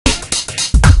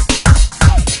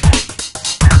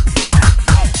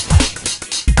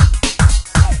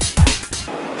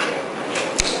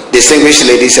distinguished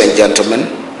ladies and gentlemen,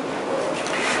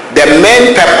 the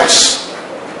main purpose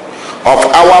of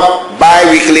our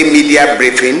bi-weekly media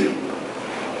briefing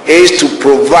is to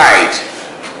provide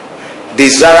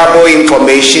desirable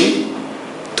information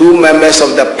to members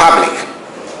of the public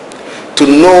to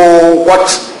know what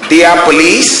their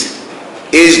police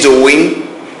is doing,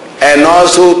 and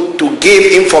also to give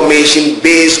information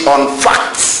based on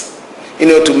facts,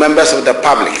 to members of the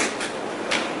public.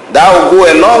 That will go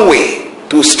a long way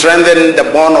to strengthen the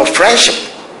bond of friendship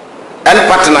and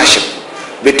partnership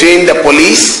between the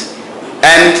police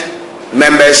and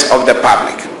members of the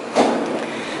public.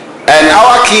 And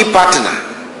our key partner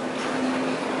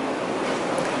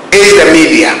is the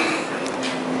media,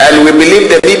 and we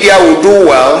believe the media will do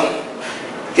well,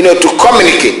 to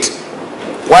communicate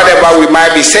whatever we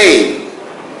might be saying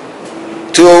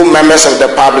to members of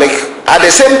the public. At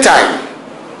the same time,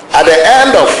 at the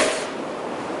end of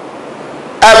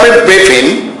every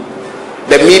briefing,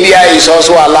 the media is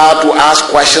also allowed to ask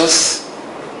questions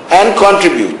and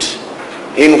contribute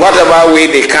in whatever way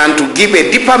they can to give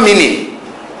a deeper meaning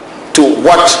to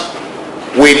what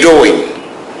we're doing.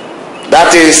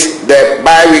 That is the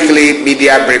bi-weekly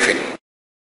media briefing.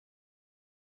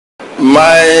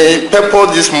 My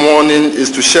purpose this morning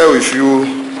is to share with you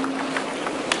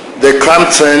the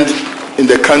crime trend in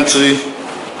the country,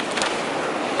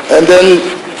 and then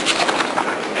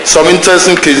some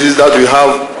interesting cases that we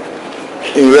have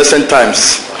in recent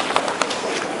times.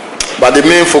 But the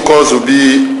main focus will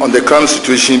be on the crime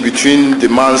situation between the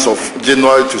months of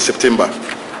January to September.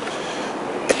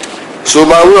 So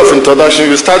by way of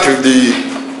introduction, we start with the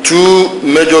two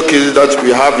major cases that we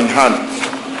have in hand.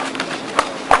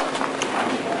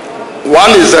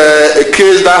 One is a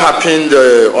case that happened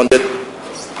on the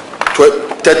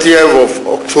 30th of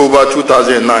October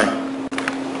 2009,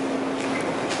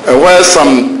 and where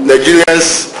some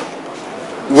Nigerians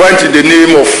went in the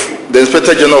name of the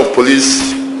Inspector General of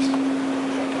Police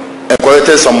and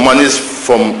collected some monies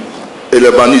from a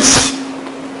Lebanese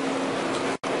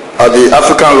at the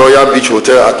African Royal Beach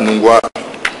Hotel at Nungwa.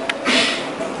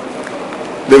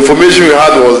 The information we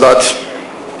had was that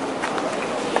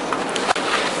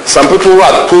some people who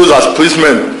had posed as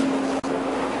policemen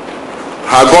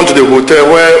had gone to the hotel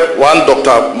where one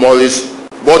Dr. Morris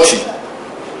Botti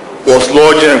was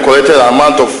lodging and collected an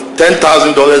amount of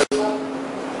 $10,000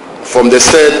 from the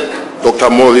said Dr.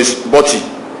 Morris Botti.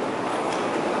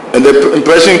 And the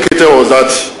impression created was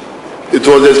that it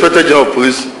was the Inspector General of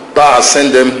Police that had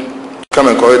sent them to come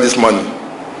and collect this money.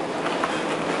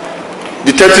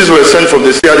 Detectives were sent from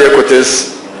the CID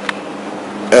headquarters,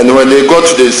 and when they got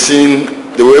to the scene,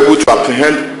 they were able to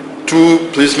apprehend two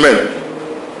policemen.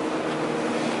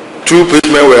 Two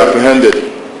policemen were apprehended,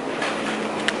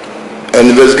 and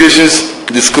investigations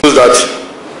disclosed that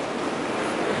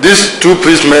these two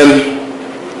policemen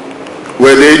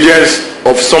were the agents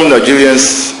of some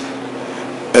Nigerians,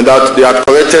 and that they had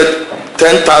collected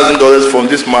 $10,000 from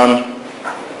this man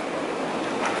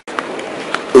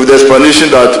with the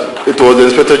explanation that it was the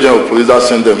Inspector General of Police that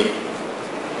sent them.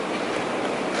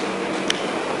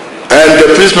 And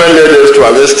the policemen led us to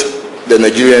arrest the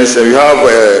Nigerians, and we have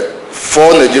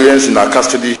 4 Nigerians in our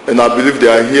custody, and I believe they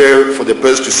are here for the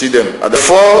press to see them. The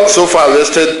 4 so far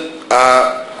arrested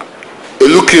are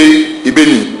Eluke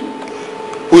Ibeni,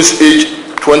 who is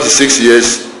aged 26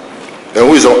 years and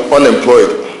who is unemployed.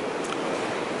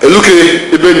 Eluke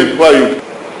Ibeni, who are you?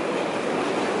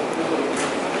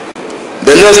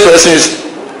 The next person is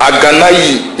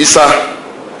Aganayi Isa.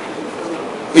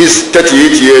 He is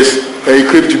 38 years and he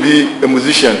claimed to be a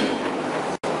musician.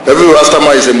 Every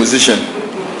Rastaman is a musician.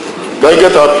 Then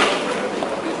get up.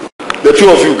 The two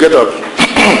of you get up.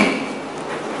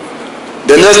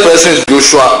 The next person is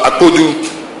Joshua Akodu,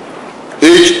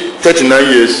 age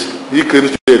 39 years. He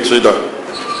claims to be a trader.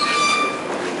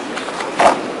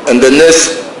 And the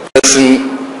next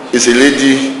person is a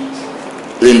lady,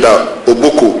 Linda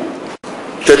Oboko,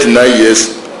 39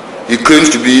 years. He claims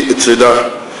to be a trader,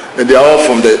 and they are all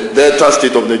from the Delta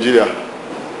state of Nigeria.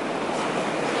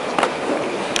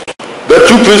 The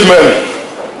two policemen,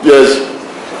 yes,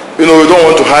 we don't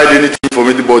want to hide anything from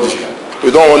anybody. We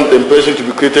don't want the impression to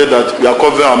be created that we are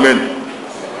covering our men.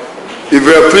 If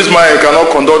you're a policeman and you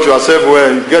cannot conduct yourself well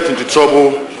and you get into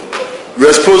trouble, we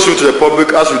expose you to the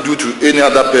public as we do to any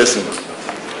other person.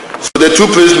 So the two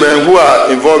policemen who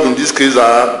are involved in this case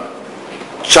are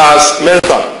Charles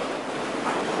Mensah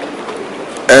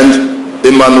and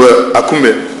Emmanuel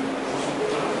Akume.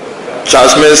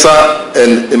 Charles Mensah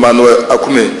and Emmanuel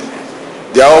Akume.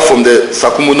 They are all from the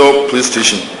Sakumuno police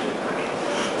station.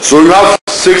 So we have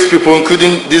 6 people,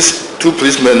 including these 2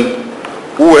 policemen,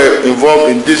 who were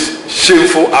involved in this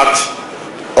shameful act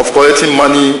of collecting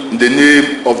money in the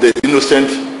name of the innocent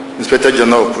Inspector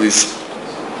General of Police.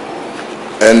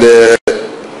 And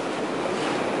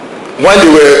when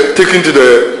they were taken to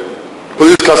the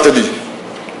police custody,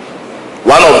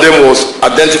 one of them was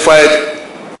identified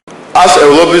as a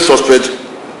robbery suspect,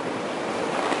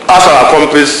 as an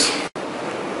accomplice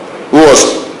who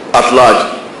was at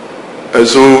large. And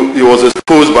so he was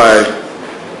exposed by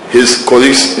his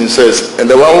colleagues in SES. And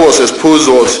the one who was exposed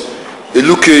was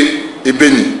Iluke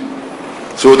Ebeni.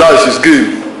 So that is his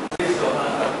game.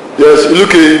 Yes,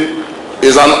 Iluke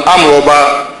is an armed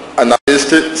robber and at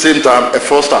the same time a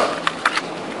fraudster.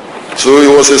 So he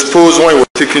was exposed when he was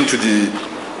taken to the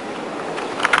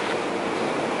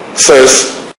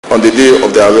SES on the day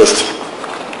of the arrest.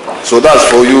 So that's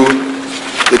for you.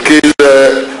 The case,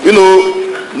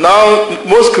 now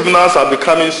most criminals are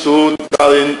becoming so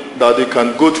daring that they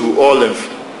can go to all lengths.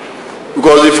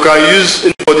 Because if you can use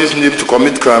anybody's name to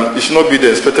commit crime, it should not be the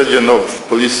Inspector General of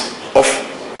Police of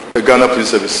the Ghana Police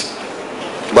Service.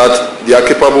 But they are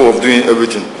capable of doing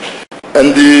everything.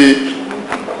 And the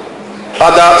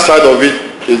other side of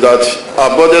it is that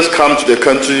our brothers come to the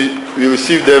country, we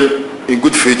receive them in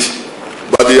good faith,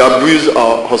 but they abuse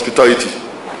our hospitality.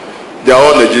 They are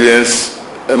all Nigerians,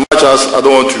 and much as I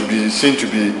don't want to be seen to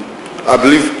be, I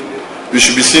believe we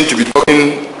should be seen to be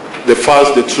talking the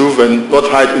facts, the truth, and not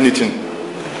hide anything.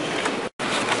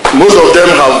 Most of them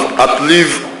have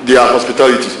outlived their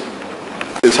hospitality.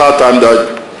 It's hard time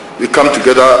that we come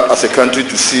together as a country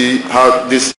to see how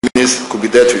this means could be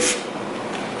dealt with.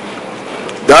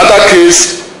 The other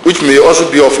case, which may also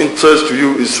be of interest to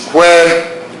you, is where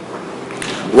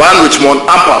one Richmond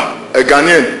Ampa, a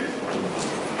Ghanaian,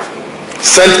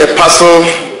 sent a parcel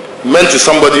meant to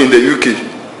somebody in the UK,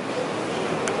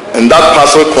 and that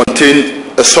parcel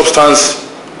contained a substance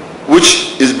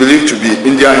which is believed to be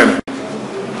Indian hemp.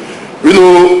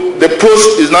 The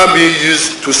post is now being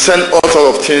used to send all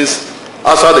sorts of things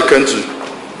outside the country,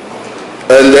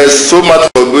 and there's so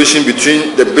much collaboration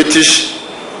between the British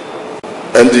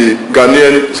and the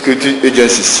Ghanaian security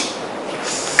agencies.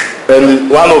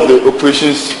 And one of the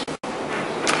operations,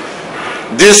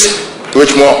 this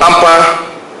Richmond Ampa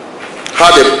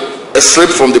had a slip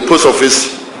from the post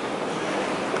office,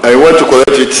 and he went to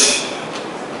collect it,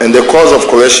 and the cause of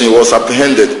collection was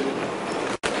apprehended.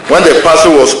 When the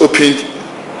parcel was opened,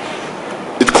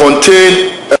 it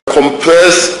contained a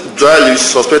compressed dry leaf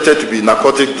suspected to be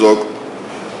narcotic drug.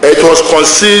 It was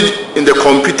concealed in the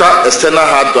computer external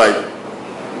hard drive.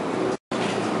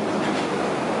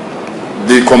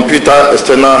 The computer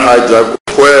external hard drive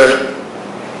where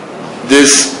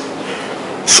this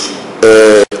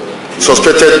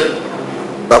suspected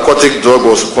narcotic drug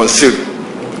was concealed.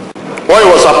 When he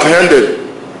was apprehended,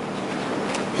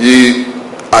 he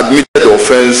admitted the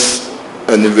offense,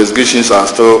 and investigations are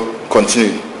still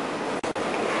continuing.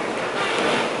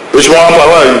 Which one? How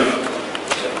are you?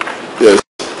 Yes.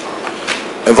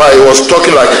 In fact, he was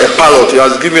talking like a parrot. He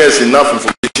has given us enough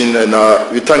information, and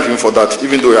we thank him for that.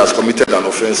 Even though he has committed an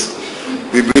offense,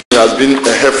 we believe he has been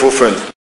a helpful friend.